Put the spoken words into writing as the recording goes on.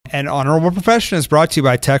An Honorable Profession is brought to you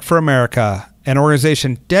by Tech for America, an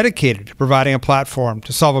organization dedicated to providing a platform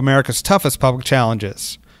to solve America's toughest public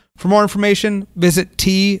challenges. For more information, visit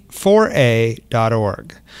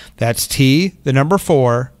T4A.org. That's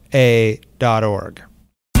T4A.org.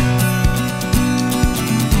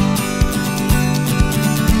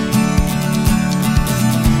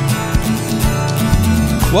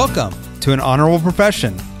 Welcome to An Honorable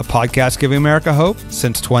Profession, a podcast giving America hope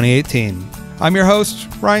since 2018. I'm your host,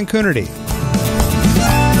 Ryan Coonerty.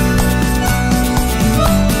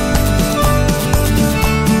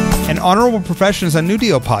 An Honorable Profession is a New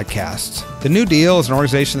Deal podcast. The New Deal is an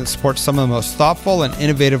organization that supports some of the most thoughtful and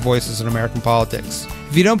innovative voices in American politics.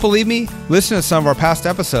 If you don't believe me, listen to some of our past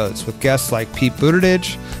episodes with guests like Pete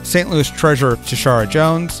Buttigieg, St. Louis Treasurer Tishara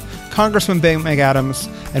Jones, Congressman Ben McAdams,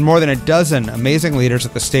 and more than a dozen amazing leaders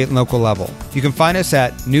at the state and local level. You can find us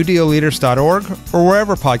at newdealleaders.org or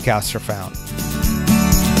wherever podcasts are found.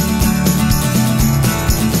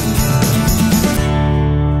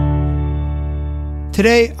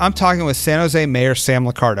 Today, I'm talking with San Jose Mayor Sam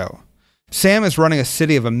Liccardo. Sam is running a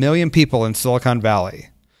city of 1 million people in Silicon Valley.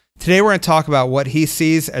 Today, we're going to talk about what he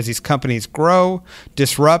sees as these companies grow,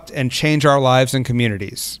 disrupt, and change our lives and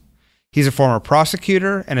communities. He's a former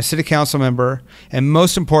prosecutor and a city council member, and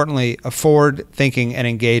most importantly, a forward-thinking and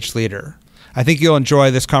engaged leader. I think you'll enjoy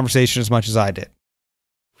this conversation as much as I did.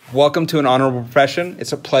 Welcome to An Honorable Profession.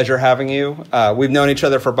 It's a pleasure having you. We've known each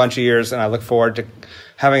other for a bunch of years, and I look forward to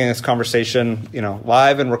having this conversation,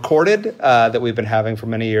 live and recorded that we've been having for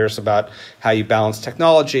many years about how you balance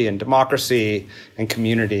technology and democracy and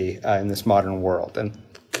community in this modern world. And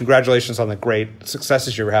congratulations on the great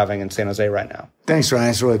successes you're having in San Jose right now. Thanks, Ryan.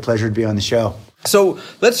 It's really a pleasure to be on the show. So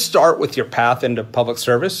let's start with your path into public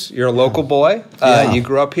service. You're a local boy. You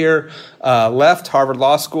grew up here, left Harvard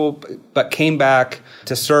Law School, but came back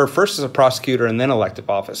to serve first as a prosecutor and then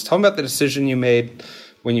elective office. Tell me about the decision you made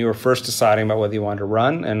when you were first deciding about whether you wanted to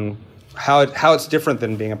run and how it's different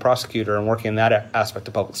than being a prosecutor and working in that aspect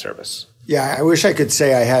of public service. Yeah, I wish I could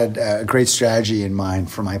say I had a great strategy in mind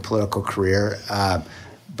for my political career.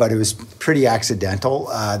 But it was pretty accidental.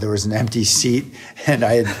 There was an empty seat, and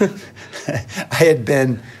I had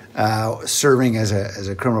been serving as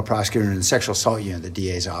a criminal prosecutor in the sexual assault unit, the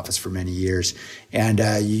DA's office, for many years. And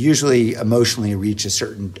you usually emotionally reach a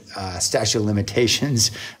certain statute of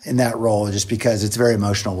limitations in that role, just because it's very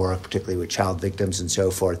emotional work, particularly with child victims and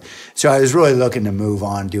so forth. So I was really looking to move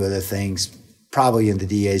on, do other things, probably in the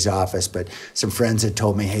DA's office, but some friends had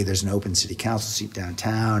told me, hey, there's an open city council seat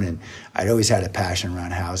downtown, and I'd always had a passion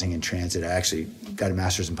around housing and transit. I actually got a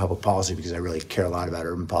master's in public policy because I really care a lot about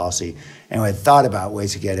urban policy, and I thought about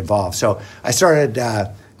ways to get involved. So I started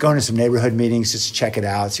going to some neighborhood meetings just to check it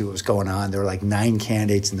out, see what was going on. There were like 9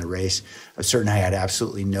 candidates in the race. I was certain I had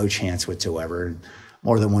absolutely no chance whatsoever, and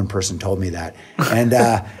more than one person told me that.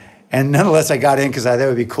 And nonetheless, I got in because I thought it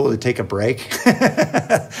would be cool to take a break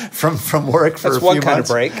from work for a few months. That's one kind of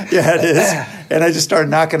break. Yeah, it is. And I just started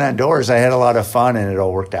knocking on doors. I had a lot of fun, and it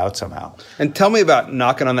all worked out somehow. And tell me about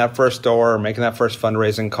knocking on that first door, or making that first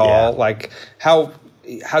fundraising call. Yeah. Like, how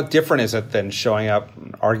different is it than showing up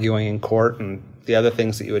and arguing in court and the other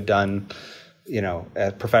things that you had done,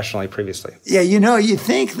 professionally previously? Yeah, you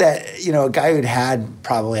think that, a guy who'd had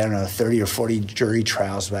probably, 30 or 40 jury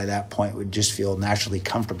trials by that point would just feel naturally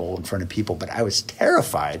comfortable in front of people. But I was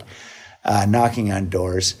terrified knocking on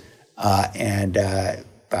doors and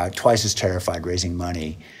about twice as terrified raising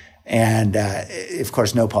money. And, of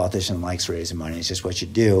course, no politician likes raising money. It's just what you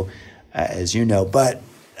do, as you know. But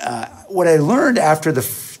what I learned after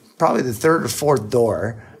probably the third or fourth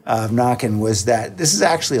door of knocking was that this is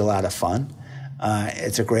actually a lot of fun.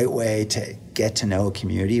 It's a great way to get to know a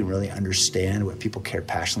community and really understand what people care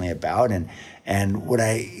passionately about. And what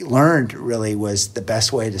I learned really was the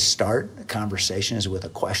best way to start a conversation is with a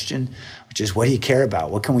question, which is, what do you care about?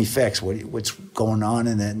 What can we fix? What's going on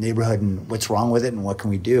in the neighborhood, and what's wrong with it, and what can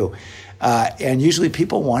we do? And usually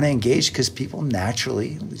people want to engage because people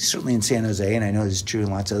naturally, certainly in San Jose, and I know this is true in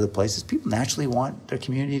lots of other places, people naturally want their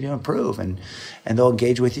community to improve, and they'll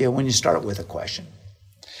engage with you when you start with a question.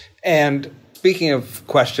 And speaking of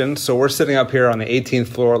questions, so we're sitting up here on the 18th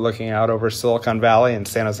floor looking out over Silicon Valley, and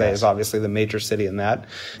San Jose is obviously the major city in that.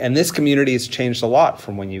 And this community has changed a lot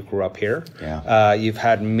from when you grew up here. Yeah. You've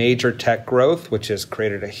had major tech growth, which has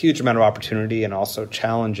created a huge amount of opportunity and also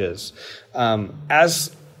challenges.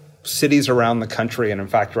 As cities around the country, and in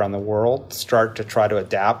fact around the world, start to try to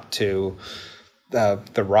adapt to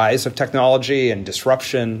the rise of technology and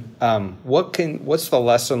disruption, what's the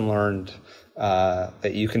lesson learned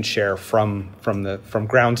that you can share from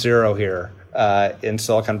ground zero here in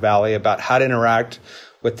Silicon Valley about how to interact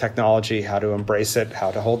with technology, how to embrace it,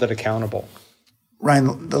 how to hold it accountable?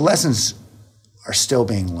 Ryan, the lessons are still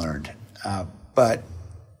being learned, but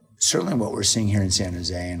certainly what we're seeing here in San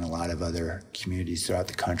Jose and a lot of other communities throughout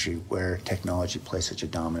the country where technology plays such a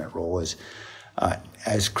dominant role is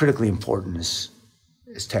as critically important as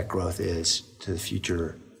tech growth is to the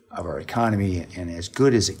future of our economy, and as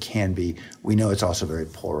good as it can be, we know it's also very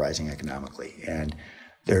polarizing economically. And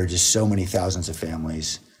there are just so many thousands of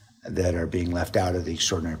families that are being left out of the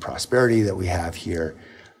extraordinary prosperity that we have here.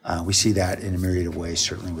 We see that in a myriad of ways,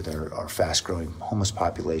 certainly with our fast-growing homeless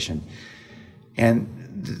population. And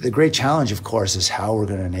the great challenge, of course, is how we're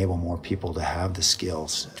going to enable more people to have the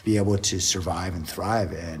skills to be able to survive and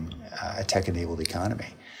thrive in a tech-enabled economy.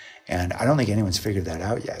 And I don't think anyone's figured that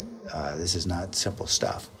out yet. This is not simple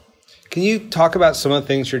stuff. Can you talk about some of the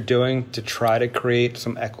things you're doing to try to create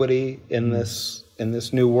some equity in this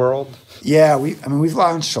new world? Yeah, we've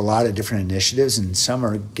launched a lot of different initiatives, and some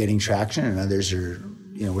are getting traction, and others are,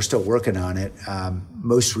 we're still working on it.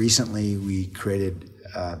 Most recently, we created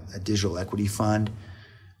a digital equity fund,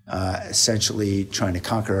 essentially trying to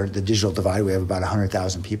conquer the digital divide. We have about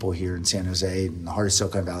 100,000 people here in San Jose, in the heart of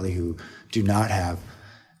Silicon Valley, who do not have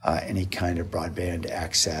any kind of broadband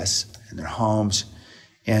access in their homes.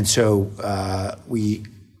 And so we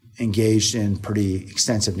engaged in pretty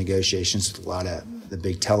extensive negotiations with a lot of the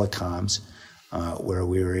big telecoms, where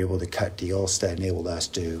we were able to cut deals that enabled us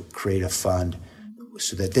to create a fund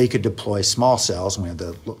so that they could deploy small cells. And we have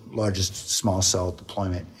the largest small cell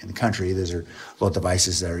deployment in the country. Those are little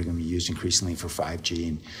devices that are going to be used increasingly for 5G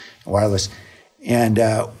and wireless. And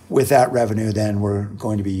with that revenue, then we're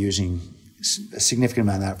going to be using a significant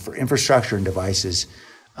amount of that for infrastructure and devices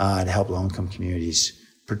to help low-income communities,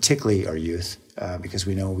 particularly our youth, because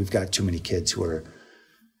we know we've got too many kids who are,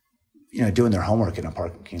 doing their homework in a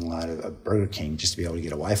parking lot of a Burger King just to be able to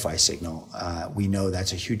get a Wi-Fi signal. We know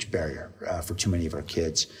that's a huge barrier for too many of our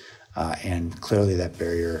kids, and clearly that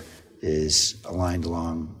barrier is aligned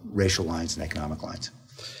along racial lines and economic lines.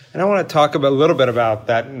 And I want to talk a little bit about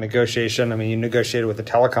that negotiation. I mean, you negotiated with the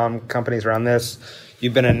telecom companies around this.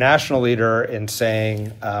 You've been a national leader in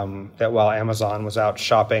saying that while Amazon was out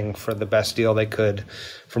shopping for the best deal they could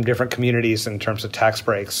from different communities in terms of tax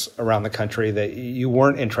breaks around the country, that you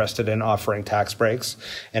weren't interested in offering tax breaks.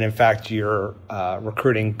 And in fact, you're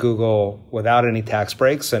recruiting Google without any tax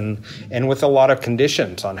breaks and with a lot of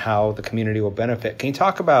conditions on how the community will benefit. Can you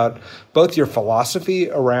talk about both your philosophy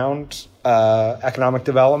around economic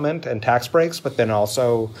development and tax breaks, but then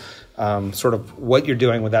also sort of what you're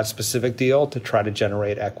doing with that specific deal to try to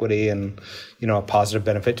generate equity and, a positive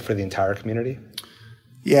benefit for the entire community?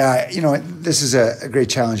 Yeah, this is a great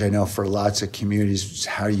challenge, I know, for lots of communities.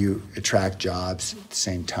 How do you attract jobs at the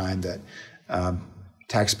same time that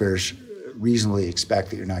taxpayers reasonably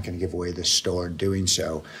expect that you're not going to give away the store in doing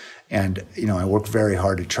so? And, I worked very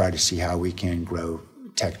hard to try to see how we can grow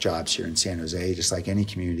tech jobs here in San Jose, just like any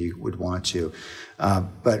community would want to.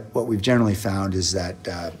 But what we've generally found is that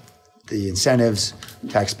the incentives,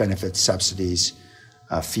 tax benefits, subsidies,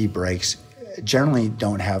 fee breaks generally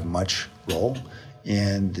don't have much role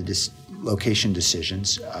in the location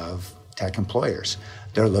decisions of tech employers.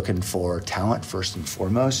 They're looking for talent first and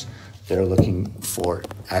foremost. They're looking for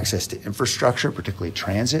access to infrastructure, particularly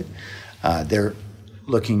transit. They're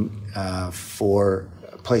looking for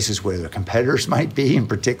places where their competitors might be in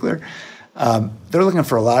particular. They're looking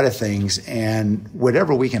for a lot of things, and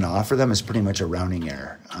whatever we can offer them is pretty much a rounding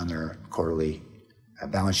error on their quarterly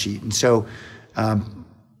balance sheet. And so,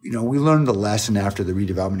 we learned the lesson after the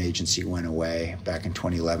redevelopment agency went away back in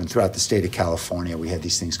 2011. Throughout the state of California, we had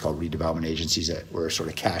these things called redevelopment agencies that were sort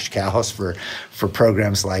of cash cows for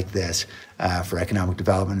programs like this, for economic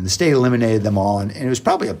development. And the state eliminated them all, and it was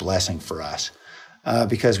probably a blessing for us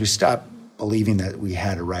because we stopped believing that we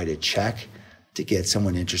had to write a check to get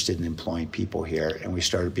someone interested in employing people here, and we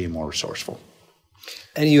started being more resourceful.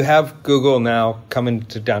 And you have Google now coming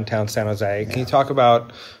to downtown San Jose. Can you talk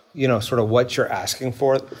about, sort of what you're asking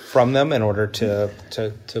for from them in order to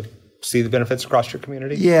see the benefits across your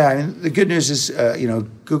community? Yeah, the good news is,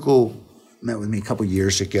 Google met with me a couple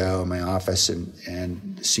years ago in my office,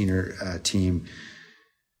 and the senior team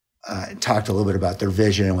talked a little bit about their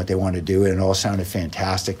vision and what they want to do, and it all sounded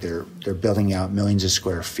fantastic. They're building out millions of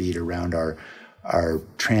square feet around our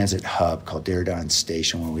transit hub called Diridon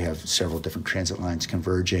Station, where we have several different transit lines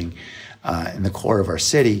converging in the core of our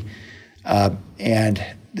city. And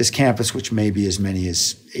this campus, which may be as many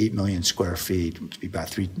as 8 million square feet, which would be about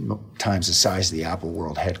 3 times the size of the Apple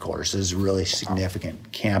World headquarters, this is a really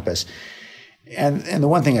significant campus. And the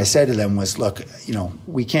one thing I said to them was, look,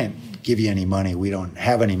 we can't give you any money. We don't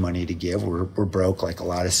have any money to give. We're broke like a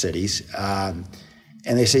lot of cities. And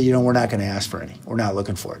they say, we're not going to ask for any. We're not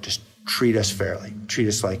looking for it. Just treat us fairly. Treat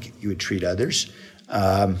us like you would treat others.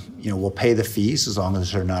 We'll pay the fees as long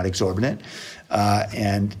as they're not exorbitant.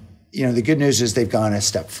 And the good news is they've gone a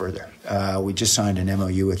step further. We just signed an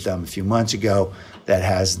MOU with them a few months ago that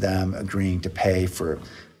has them agreeing to pay for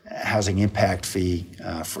housing impact fee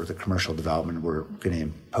for the commercial development. We're going to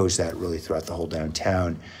impose that really throughout the whole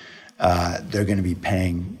downtown. They're going to be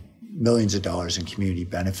paying millions of dollars in community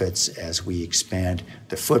benefits as we expand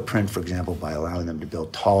the footprint, for example, by allowing them to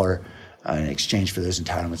build taller. In exchange for those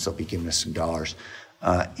entitlements, they'll be giving us some dollars.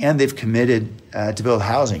 And they've committed to build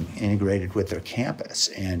housing integrated with their campus.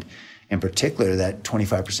 And in particular, that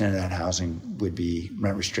 25% of that housing would be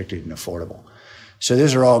rent restricted and affordable. So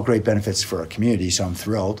those are all great benefits for our community. So I'm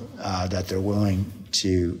thrilled that they're willing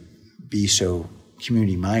to be so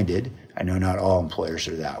community-minded. I know not all employers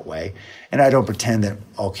are that way. And I don't pretend that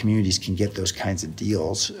all communities can get those kinds of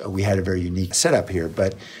deals. We had a very unique setup here.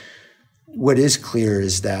 But what is clear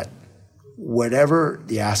is that whatever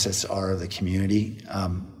the assets are of the community,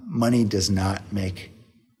 money does not make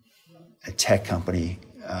a tech company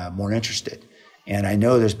more interested. And I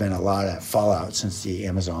know there's been a lot of fallout since the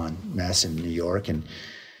Amazon mess in New York.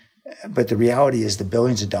 But the reality is the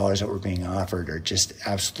billions of dollars that were being offered are just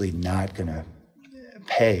absolutely not going to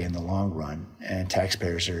pay in the long run. And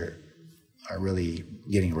taxpayers are really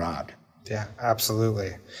getting robbed. Yeah,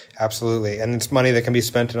 absolutely. Absolutely. And it's money that can be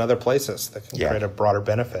spent in other places that can create a broader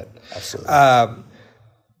benefit. Absolutely.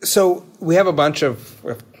 So we have a bunch of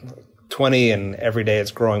 20, and every day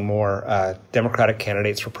it's growing more, Democratic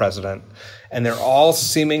candidates for president. And they're all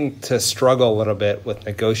seeming to struggle a little bit with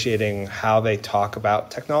negotiating how they talk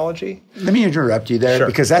about technology. Let me interrupt you there, Sure.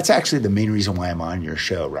 because that's actually the main reason why I'm on your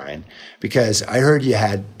show, Ryan. Because I heard you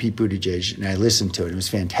had Pete Buttigieg, and I listened to it. It was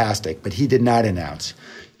fantastic. But he did not announce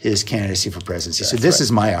his candidacy for presidency. So this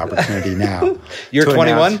is my opportunity now. You're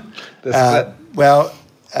 21?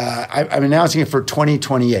 I'm announcing it for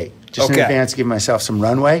 2028. Just in advance, give myself some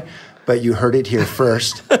runway. But you heard it here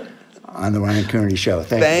first on the Ryan Coonerty Show.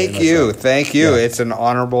 Thank you. Yeah. It's an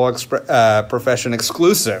honorable profession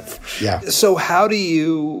exclusive. Yeah. So how do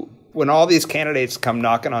you, when all these candidates come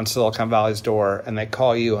knocking on Silicon Valley's door and they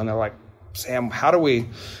call you and they're like, Sam, how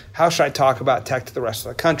should I talk about tech to the rest of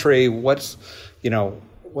the country? What's should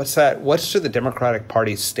the Democratic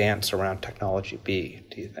Party's stance around technology be,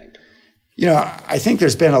 do you think? I think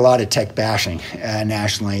there's been a lot of tech bashing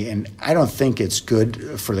nationally, and I don't think it's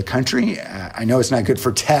good for the country. I know it's not good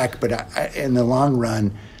for tech, but in the long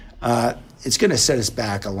run, it's going to set us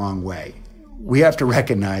back a long way. We have to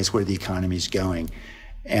recognize where the economy is going,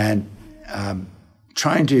 and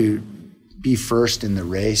trying to be first in the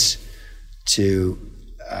race to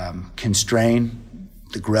constrain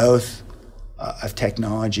the growth of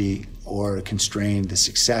technology or constrain the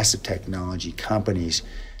success of technology companies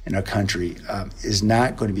in our country is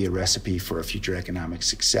not going to be a recipe for a future economic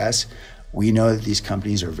success. We know that these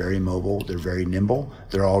companies are very mobile, they're very nimble,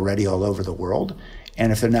 they're already all over the world,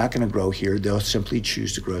 and if they're not going to grow here, they'll simply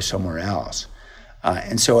choose to grow somewhere else.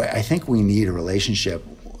 And so I think we need a relationship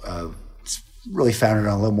really founded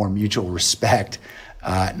on a little more mutual respect.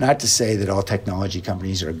 Not to say that all technology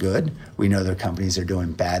companies are good. We know there are companies that are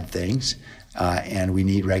doing bad things, and we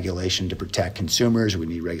need regulation to protect consumers, we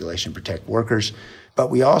need regulation to protect workers. But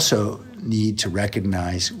we also need to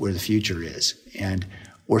recognize where the future is. And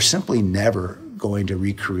we're simply never going to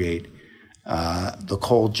recreate the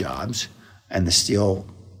coal jobs and the steel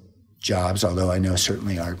jobs, although I know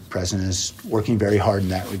certainly our president is working very hard in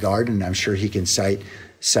that regard, and I'm sure he can cite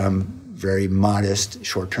some very modest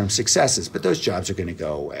short-term successes. But those jobs are going to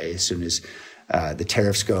go away as soon as the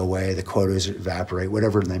tariffs go away, the quotas evaporate,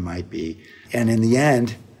 whatever they might be. And in the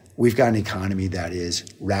end, we've got an economy that is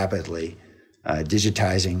rapidly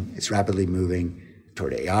digitizing, it's rapidly moving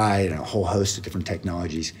toward AI and a whole host of different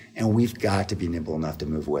technologies, and we've got to be nimble enough to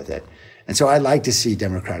move with it. And so I'd like to see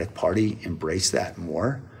Democratic Party embrace that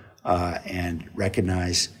more and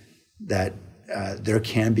recognize that there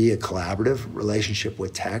can be a collaborative relationship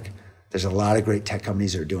with tech. There's a lot of great tech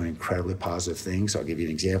companies that are doing incredibly positive things. I'll give you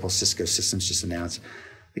an example. Cisco Systems just announced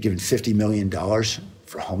they're giving $50 million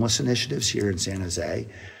for homeless initiatives here in San Jose.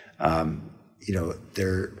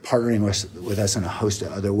 They're partnering with us in a host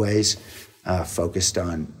of other ways, focused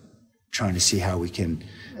on trying to see how we can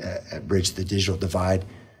bridge the digital divide.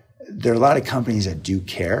 There are a lot of companies that do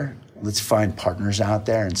care. Let's find partners out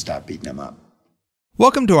there and stop beating them up.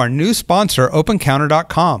 Welcome to our new sponsor,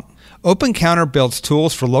 OpenCounter.com. OpenCounter builds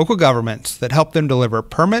tools for local governments that help them deliver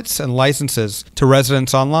permits and licenses to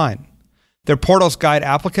residents online. Their portals guide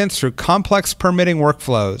applicants through complex permitting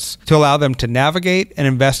workflows to allow them to navigate and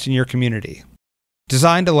invest in your community.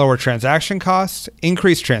 Designed to lower transaction costs,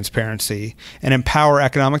 increase transparency, and empower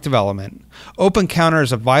economic development, OpenCounter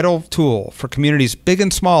is a vital tool for communities big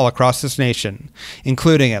and small across this nation,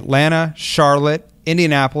 including Atlanta, Charlotte,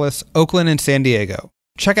 Indianapolis, Oakland, and San Diego.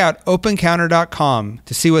 Check out opencounter.com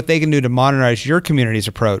to see what they can do to modernize your community's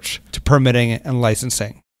approach to permitting and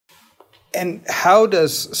licensing. And how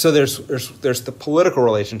does, so there's the political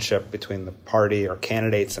relationship between the party or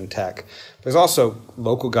candidates and tech. There's also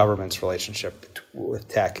local government's relationship with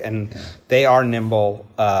tech, and they are nimble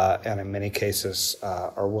and in many cases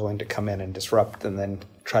are willing to come in and disrupt and then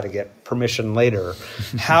try to get permission later.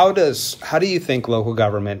 How do you think local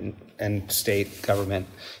government and state government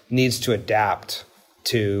needs to adapt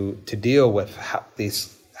to deal with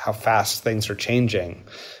how fast things are changing?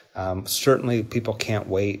 Certainly people can't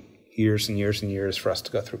wait years and years and years for us to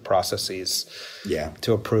go through processes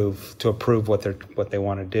to approve what they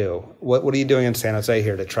want to do. What are you doing in San Jose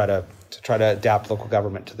here to try to adapt local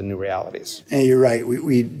government to the new realities? And you're right.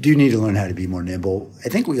 We do need to learn how to be more nimble. I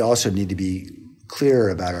think we also need to be clearer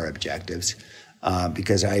about our objectives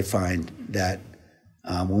because I find that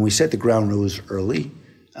when we set the ground rules early,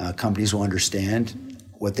 companies will understand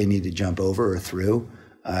what they need to jump over or through,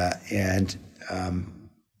 and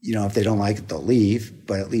if they don't like it, they'll leave,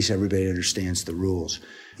 but at least everybody understands the rules.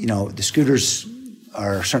 The scooters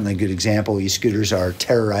are certainly a good example. E-scooters are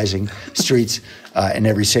terrorizing streets in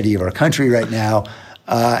every city of our country right now.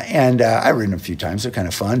 And I've ridden a few times. They're kind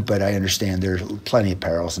of fun, but I understand there's plenty of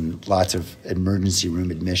perils and lots of emergency room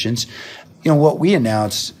admissions. What we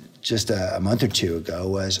announced just a month or two ago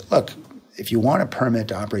was, look, if you want a permit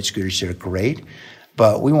to operate scooters here, great,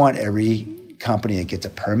 but we want every company that gets a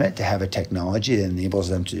permit to have a technology that enables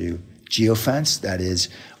them to geofence. That is,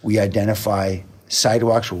 we identify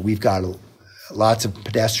sidewalks where we've got lots of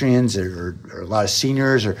pedestrians or a lot of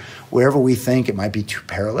seniors or wherever we think it might be too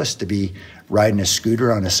perilous to be riding a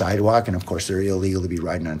scooter on a sidewalk. And of course, they're illegal to be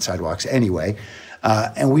riding on sidewalks anyway.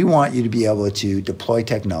 And we want you to be able to deploy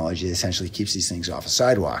technology that essentially keeps these things off of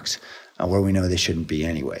sidewalks where we know they shouldn't be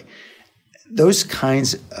anyway. Those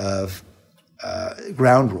kinds of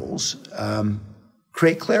ground rules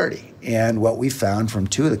create clarity. And what we found from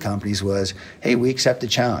two of the companies was, hey, we accept the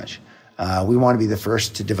challenge. We want to be the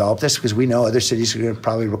first to develop this because we know other cities are going to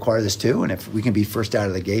probably require this too. And if we can be first out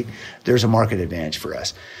of the gate, there's a market advantage for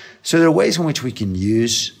us. So there are ways in which we can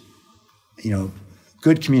use,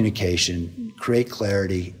 good communication, create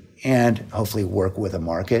clarity, and hopefully work with a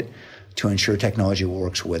market to ensure technology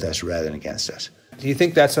works with us rather than against us. Do you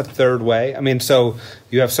think that's a third way? I mean, so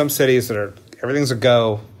you have some cities that are, everything's a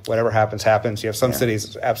go, whatever happens, happens. You have some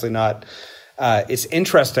cities absolutely not. It's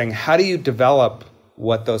interesting. How do you develop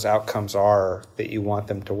what those outcomes are that you want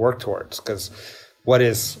them to work towards? Because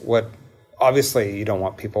obviously you don't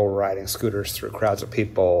want people riding scooters through crowds of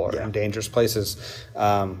people or in dangerous places.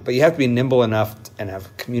 But you have to be nimble enough and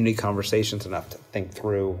have community conversations enough to think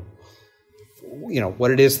through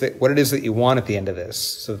what it is that you want at the end of this,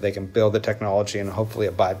 so that they can build the technology and hopefully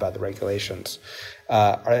abide by the regulations.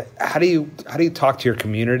 How do you talk to your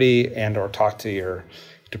community and or talk to your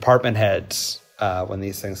department heads when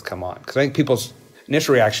these things come on? Because I think people's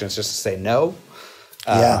initial reaction is just to say no.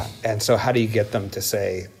 And so how do you get them to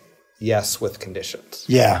say yes with conditions?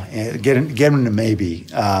 Yeah, get them to maybe.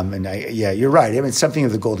 You're right. I mean, it's something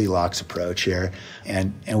of the Goldilocks approach here.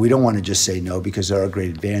 And we don't want to just say no because there are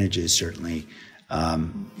great advantages, certainly.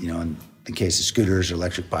 In the case of scooters or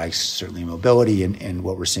electric bikes, certainly mobility. And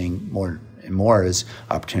what we're seeing more and more is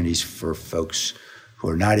opportunities for folks who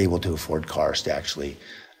are not able to afford cars to actually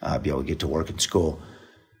be able to get to work and school.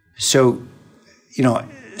 So,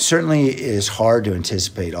 certainly it is hard to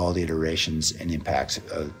anticipate all the iterations and impacts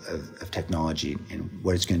of technology and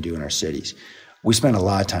what it's going to do in our cities. We spend a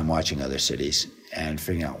lot of time watching other cities and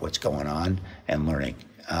figuring out what's going on and learning.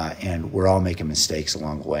 And we're all making mistakes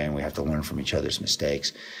along the way, and we have to learn from each other's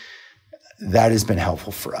mistakes. That has been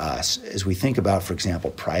helpful for us as we think about, for example,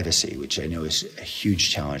 privacy, which I know is a huge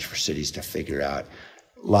challenge for cities to figure out.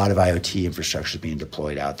 A lot of IoT infrastructure is being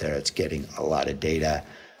deployed out there. It's getting a lot of data.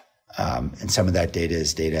 And some of that data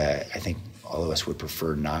is data I think all of us would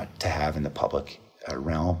prefer not to have in the public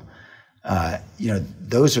realm.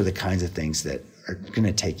 Those are the kinds of things that are going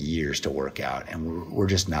to take years to work out, and we're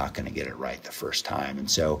just not going to get it right the first time. And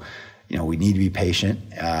so, we need to be patient,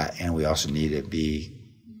 and we also need to be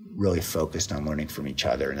really focused on learning from each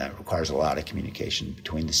other, and that requires a lot of communication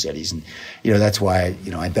between the cities. And that's why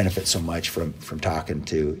I benefit so much from talking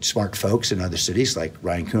to smart folks in other cities like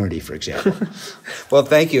Ryan Coonerty, for example. Well,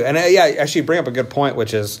 thank you. And actually, you bring up a good point,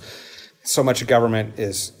 which is so much of government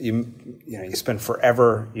is you spend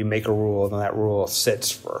forever, you make a rule, and then that rule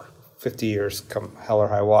sits for 50 years, come hell or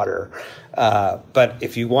high water. But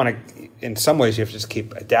if you want to, in some ways, you have to just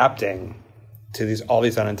keep adapting to all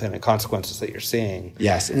these unintended consequences that you're seeing.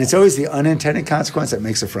 Yes, and it's always the unintended consequence that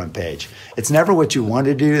makes the front page. It's never what you want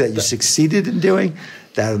to do that you succeeded in doing.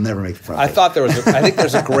 That'll never make the front page. I think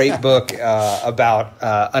there's a great book about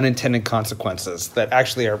unintended consequences that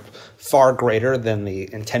actually are far greater than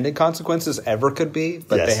the intended consequences ever could be,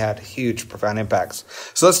 but yes. They had huge, profound impacts.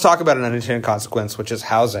 So let's talk about an unintended consequence, which is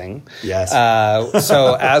housing. Yes.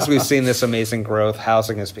 So as we've seen this amazing growth,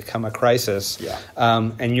 housing has become a crisis. Yeah.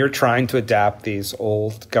 And you're trying to adapt these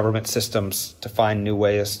old government systems to find new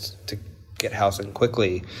ways to get housing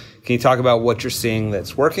quickly. Can you talk about what you're seeing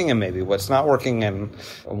that's working and maybe what's not working, and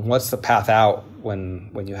what's the path out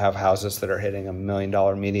when you have houses that are hitting $1 million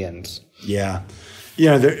medians? Yeah.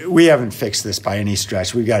 We haven't fixed this by any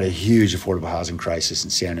stretch. We've got a huge affordable housing crisis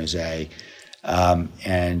in San Jose,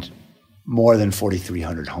 and more than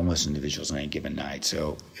 4,300 homeless individuals on any given night.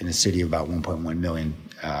 So in a city of about 1.1 million,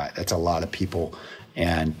 that's a lot of people,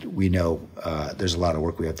 and we know there's a lot of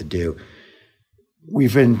work we have to do.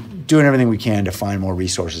 We've been doing everything we can to find more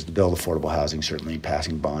resources to build affordable housing, certainly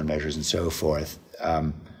passing bond measures and so forth.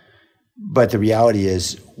 But the reality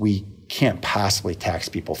is we can't possibly tax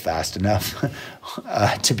people fast enough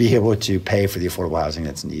to be able to pay for the affordable housing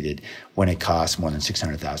that's needed when it costs more than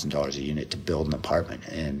 $600,000 a unit to build an apartment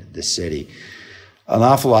in the city. An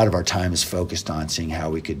awful lot of our time is focused on seeing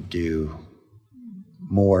how we could do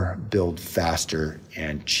more, build faster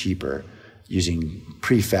and cheaper, using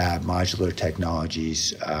prefab, modular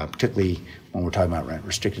technologies, particularly when we're talking about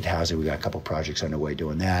rent-restricted housing. We got a couple projects underway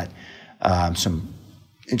doing that. Some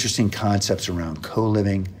interesting concepts around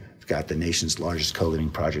co-living. We've got the nation's largest co-living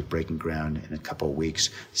project breaking ground in a couple of weeks.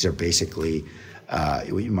 These are basically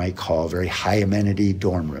what you might call very high-amenity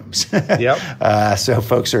dorm rooms. Yep. So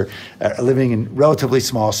folks are living in relatively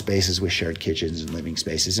small spaces with shared kitchens and living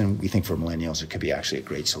spaces, and we think for millennials it could be actually a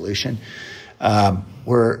great solution.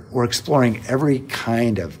 We're exploring every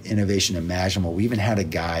kind of innovation imaginable. We even had a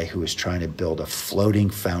guy who was trying to build a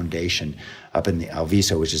floating foundation up in the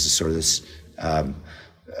Alviso, which is sort of this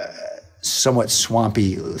somewhat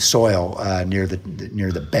swampy soil near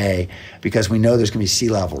the bay, because we know there's going to be sea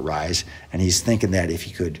level rise, and he's thinking that if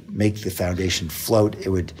he could make the foundation float, it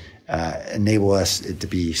would enable us it to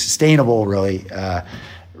be sustainable, really.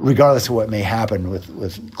 Regardless of what may happen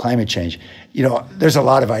with climate change. There's a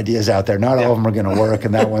lot of ideas out there. Not all of them are going to work,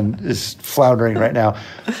 and that one is floundering right now.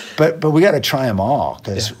 But we got to try them all,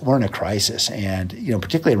 because we're in a crisis. And,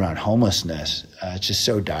 particularly around homelessness, it's just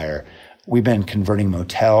so dire. We've been converting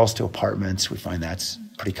motels to apartments. We find that's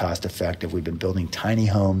pretty cost effective. We've been building tiny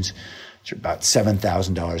homes. It's about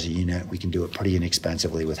 $7,000 a unit. We can do it pretty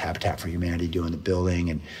inexpensively with Habitat for Humanity doing the building.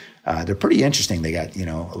 And they're pretty interesting. They got,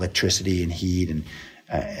 electricity and heat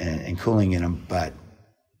and cooling in them, but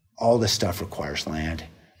all this stuff requires land,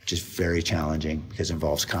 which is very challenging because it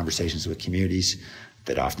involves conversations with communities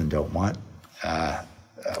that often don't want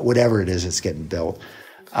whatever it is that's getting built.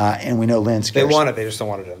 And we know land scarcity. They want it, they just don't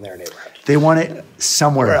want it in their neighborhood. They want it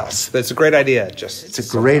somewhere else. That's a great idea. It's a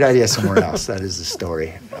great idea somewhere else. That is the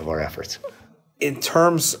story of our efforts. In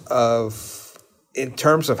terms of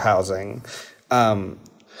housing,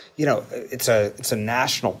 it's a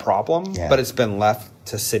national problem, but it's been left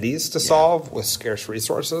to cities to solve with scarce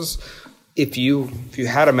resources. If you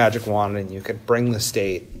had a magic wand and you could bring the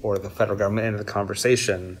state or the federal government into the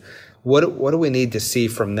conversation, what do we need to see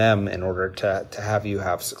from them in order to have you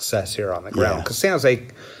have success here on the ground? Because San Jose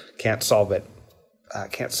can't solve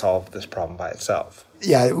this problem by itself.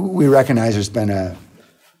 Yeah, we recognize there's been a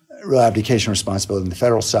real abdication of responsibility on the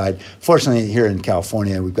federal side. Fortunately, here in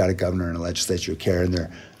California, we've got a governor and a legislature who care, and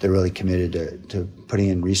they're really committed to putting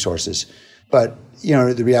in resources. But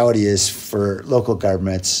the reality is, for local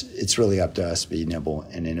governments, it's really up to us to be nimble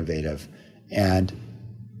and innovative, and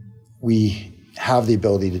we have the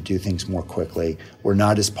ability to do things more quickly. We're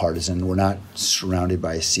not as partisan. We're not surrounded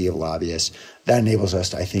by a sea of lobbyists. That enables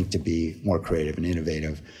us, I think, to be more creative and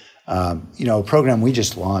innovative. A program we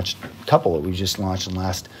just launched, a couple that we just launched in the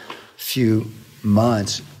last few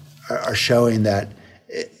months are showing that,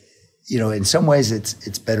 in some ways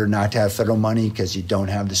it's better not to have federal money because you don't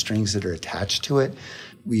have the strings that are attached to it.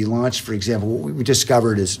 We launched, for example, what we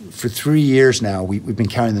discovered is for 3 years now, we've been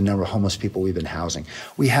counting the number of homeless people we've been housing.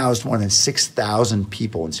 We housed more than 6,000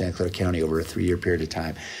 people in Santa Clara County over a 3-year period of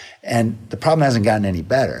time. And the problem hasn't gotten any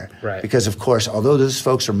better. Right. Because, of course, although those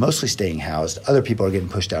folks are mostly staying housed, other people are getting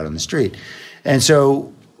pushed out on the street. And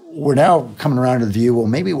so we're now coming around to the view, well,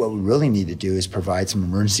 maybe what we really need to do is provide some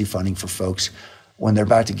emergency funding for folks when they're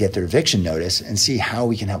about to get their eviction notice and see how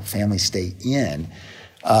we can help families stay in.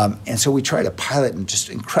 And so we try to pilot, and just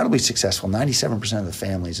incredibly successful. 97% of the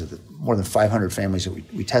families, of the more than 500 families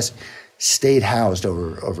that we test, stayed housed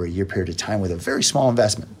over a year period of time with a very small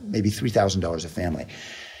investment, maybe $3,000 a family.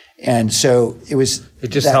 And so it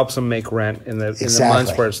just helps them make rent in the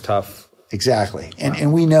months where it's tough. Exactly.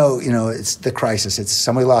 And we know, it's the crisis. It's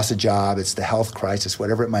somebody lost a job. It's the health crisis,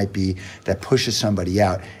 whatever it might be, that pushes somebody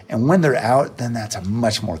out. And when they're out, then that's a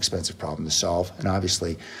much more expensive problem to solve, and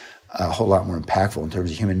obviously a whole lot more impactful in terms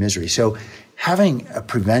of human misery. So having a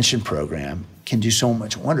prevention program can do so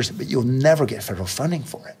much wonders, but you'll never get federal funding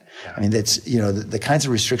for it. I mean, that's, the kinds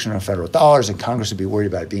of restriction on federal dollars, and Congress would be worried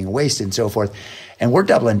about it being wasted and so forth. And we're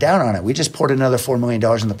doubling down on it. We just poured another $4 million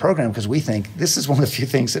in the program because we think this is one of the few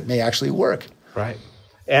things that may actually work. Right.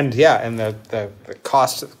 And the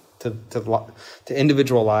cost to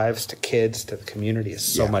individual lives, to kids, to the community is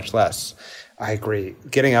so much less. I agree.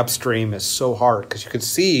 Getting upstream is so hard because you could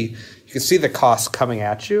see the costs coming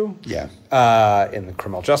at you. Yeah. In the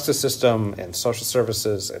criminal justice system, in social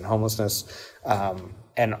services, in homelessness,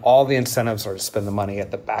 and all the incentives are to spend the money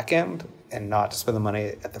at the back end and not to spend the money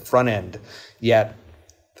at the front end. Yet,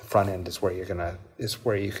 the front end is where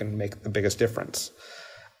you can make the biggest difference.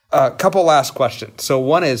 A couple last questions. So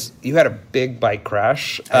one is, you had a big bike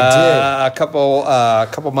crash. I did. A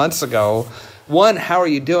couple months ago. One, how are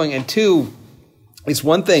you doing? And two, it's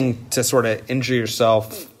one thing to sort of injure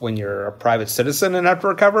yourself when you're a private citizen and have to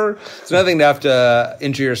recover. It's another thing to have to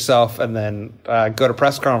injure yourself and then go to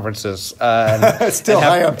press conferences. Still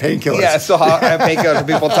high on painkillers. Yeah, still high on painkillers and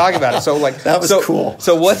people talking about it. So that was cool.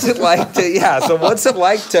 So what's it like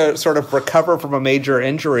to sort of recover from a major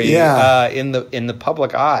injury in the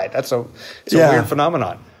public eye? It's a weird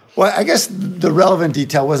phenomenon. Well, I guess the relevant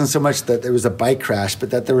detail wasn't so much that there was a bike crash,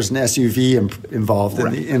 but that there was an SUV involved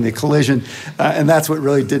in the collision, and that's what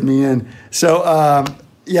really did me in. So,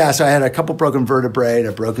 so I had a couple broken vertebrae and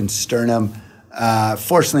a broken sternum.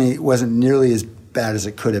 Fortunately, it wasn't nearly as bad as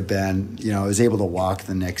it could have been. I was able to walk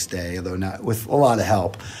the next day, although not with a lot of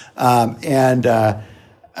help.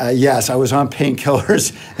 Yes, I was on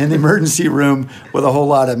painkillers in the emergency room with a whole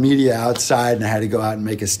lot of media outside, and I had to go out and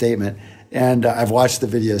make a statement. And I've watched the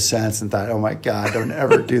video since and thought, oh my God, don't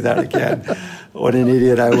ever do that again. What an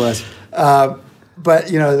idiot I was. But,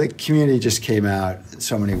 the community just came out in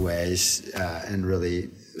so many ways and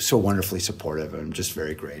really so wonderfully supportive. I'm just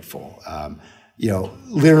very grateful.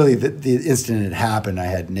 Literally the instant it happened, I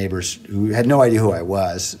had neighbors who had no idea who I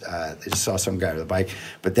was. They just saw some guy with a bike,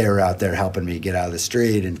 but they were out there helping me get out of the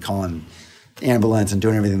street and calling ambulance and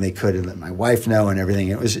doing everything they could to let my wife know and everything.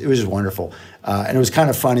 It was just wonderful. And it was kind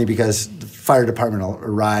of funny because the fire department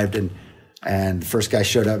arrived and the first guy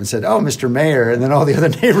showed up and said, "Oh, Mr. Mayor." And then all the other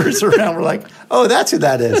neighbors around were like, "Oh, that's who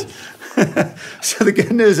that is." So the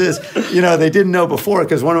good news is, they didn't know before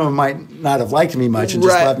because one of them might not have liked me much and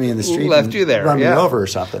just left me in the street, left you there, run me over or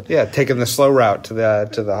something. Yeah, taking the slow route to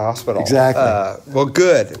the hospital. Exactly. Well,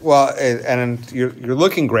 good. Well, and you're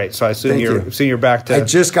looking great. So I assume you're back to. I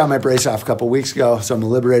just got my brace off a couple of weeks ago, so I'm a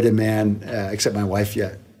liberated man. Except my wife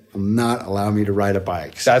yet will not allow me to ride a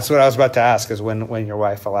bike. So. That's what I was about to ask. Is when your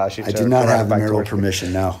wife allows you to. I do not have the marital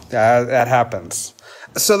permission. No. That happens.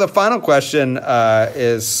 So the final question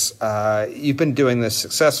is, you've been doing this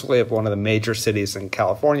successfully at one of the major cities in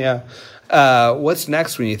California. What's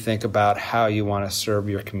next when you think about how you want to serve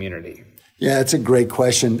your community? Yeah, it's a great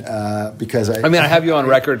question because I have you on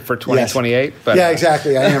record for 2028. Yes. But yeah,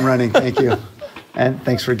 exactly. I am running. Thank you. And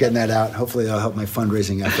thanks for getting that out. Hopefully that'll help my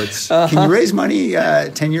fundraising efforts. Can you raise money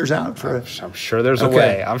 10 years out? I'm sure there's a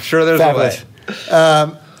way. I'm sure there's Fabulous.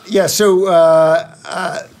 a way.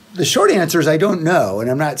 So the short answer is I don't know,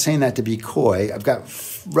 and I'm not saying that to be coy. I've got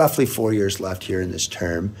roughly 4 years left here in this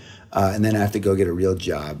term, and then I have to go get a real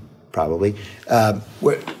job, probably.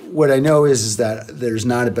 What I know is that there's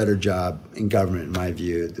not a better job in government, in my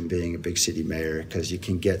view, than being a big city mayor, because you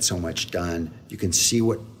can get so much done. You can see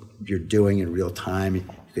what you're doing in real time. You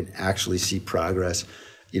can actually see progress.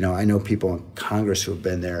 I know people in Congress who have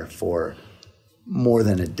been there for more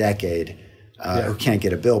than a decade who can't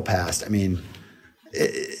get a bill passed. I mean,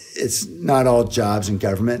 it's not all jobs in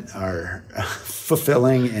government are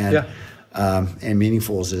fulfilling and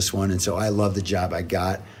meaningful as this one. And so I love the job I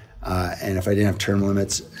got. And if I didn't have term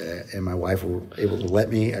limits and my wife were able to let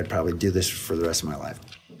me, I'd probably do this for the rest of my life.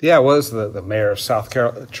 Yeah, it was the mayor of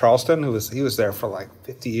Charleston, he was there for like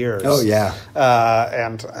 50 years. Oh, yeah.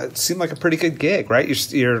 And it seemed like a pretty good gig, right?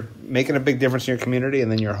 You're making a big difference in your community,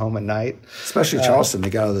 and then you're home at night. Especially Charleston, they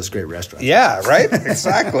got all those great restaurants. Yeah, right?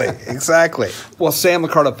 Exactly, exactly. Well, Sam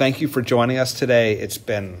Liccardo, thank you for joining us today. It's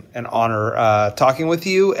been an honor talking with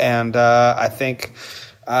you, and I think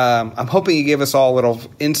I'm hoping you give us all a little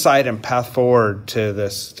insight and path forward to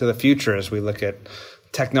the future as we look at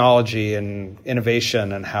technology and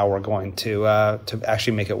innovation and how we're going to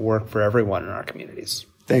actually make it work for everyone in our communities.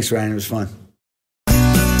 Thanks, Ryan. It was fun.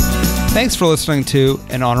 Thanks for listening to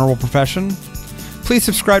An Honorable Profession. Please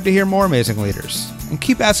subscribe to hear more amazing leaders and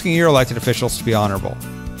keep asking your elected officials to be honorable.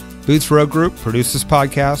 Boots Road Group produced this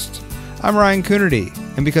podcast. I'm Ryan Coonerty,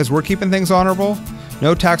 and because we're keeping things honorable,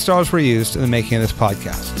 no tax dollars were used in the making of this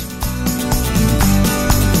podcast.